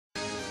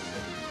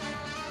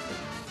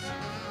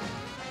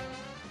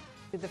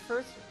The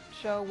first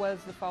show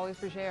was the Folies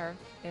Bergère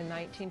in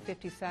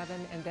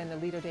 1957, and then the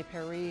Lido de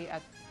Paris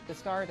at the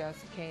Stardust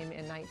came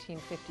in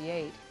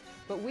 1958.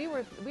 But we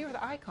were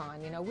the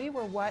icon, you know. We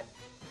were what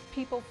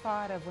people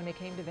thought of when they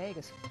came to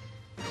Vegas.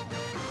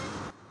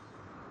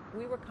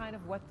 We were kind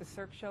of what the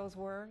Cirque shows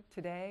were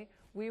today.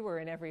 We were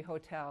in every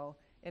hotel,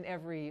 in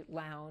every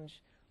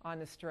lounge, on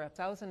the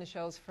strips. I was in the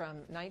shows from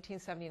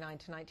 1979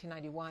 to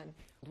 1991.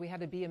 We had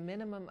to be a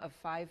minimum of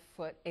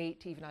 5'8"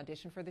 to even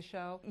audition for the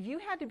show. You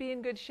had to be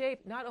in good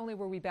shape. Not only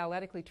were we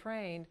balletically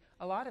trained,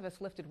 a lot of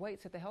us lifted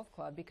weights at the health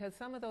club because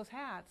some of those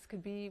hats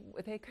could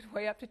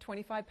weigh up to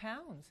 25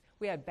 pounds.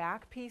 We had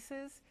back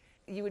pieces.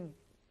 You would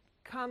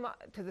come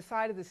to the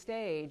side of the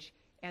stage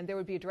and there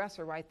would be a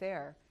dresser right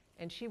there,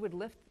 and she would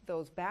lift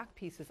those back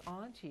pieces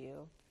onto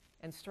you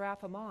and strap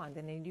them on.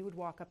 Then you would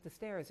walk up the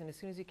stairs, and as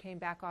soon as you came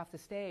back off the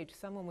stage,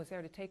 someone was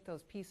there to take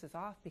those pieces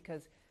off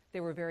because they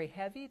were very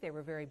heavy, they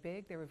were very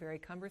big, they were very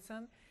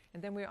cumbersome.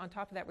 And then on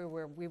top of that, we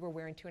were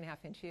wearing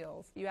 2.5-inch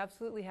heels. You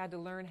absolutely had to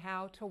learn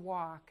how to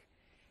walk,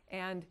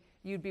 and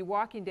you'd be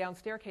walking down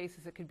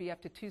staircases that could be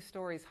up to 2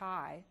 stories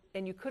high,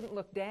 and you couldn't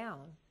look down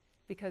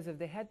because of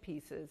the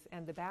headpieces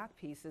and the back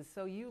pieces.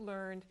 So you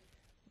learned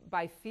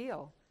by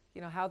feel,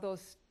 you know, how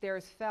those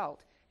stairs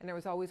felt. And there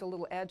was always a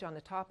little edge on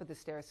the top of the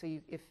stairs, so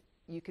if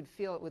you could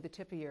feel it with the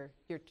tip of your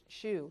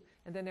shoe.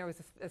 And then there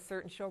was a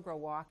certain showgirl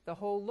walk. The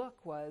whole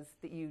look was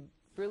that you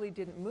really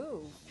didn't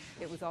move.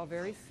 It was all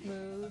very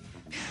smooth.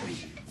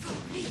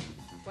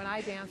 When I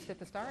danced at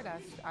the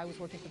Stardust, I was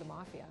working for the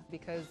Mafia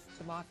because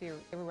the Mafia,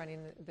 they were running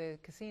the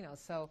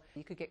casinos. So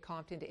you could get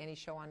comped into any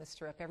show on the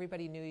Strip.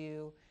 Everybody knew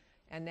you.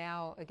 And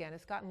now, again,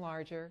 it's gotten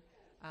larger.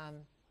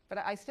 But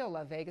I still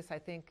love Vegas. I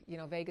think, you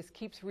know, Vegas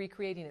keeps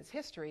recreating its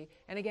history.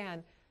 And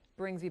again,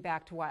 brings me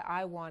back to why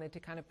I wanted to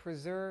kind of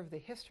preserve the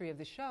history of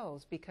the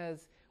shows,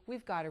 because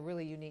we've got a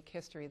really unique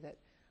history that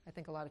I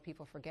think a lot of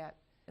people forget.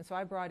 And so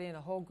I brought in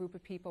a whole group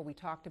of people. We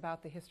talked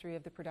about the history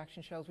of the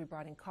production shows. We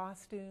brought in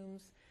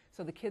costumes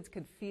so the kids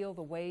could feel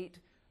the weight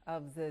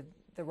of the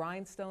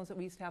rhinestones that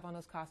we used to have on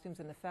those costumes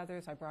and the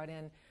feathers. I brought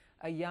in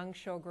a young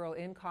showgirl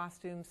in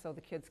costume so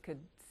the kids could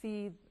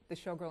see the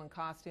showgirl in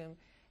costume.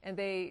 And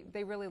they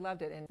really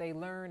loved it, and they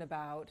learn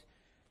about,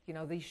 you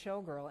know, the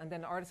showgirl, and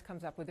then the artist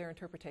comes up with their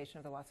interpretation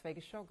of the Las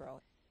Vegas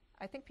showgirl.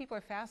 I think people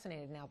are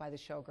fascinated now by the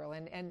showgirl,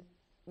 and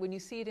when you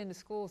see it in the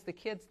schools, the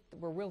kids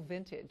were real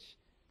vintage.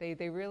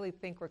 They really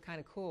think we're kind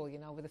of cool, you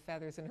know, with the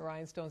feathers and the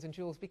rhinestones and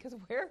jewels, because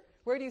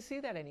where do you see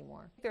that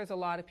anymore? There's a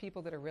lot of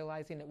people that are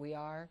realizing that we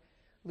are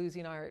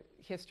losing our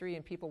history,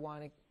 and people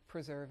want to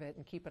preserve it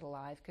and keep it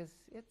alive because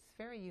it's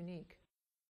very unique.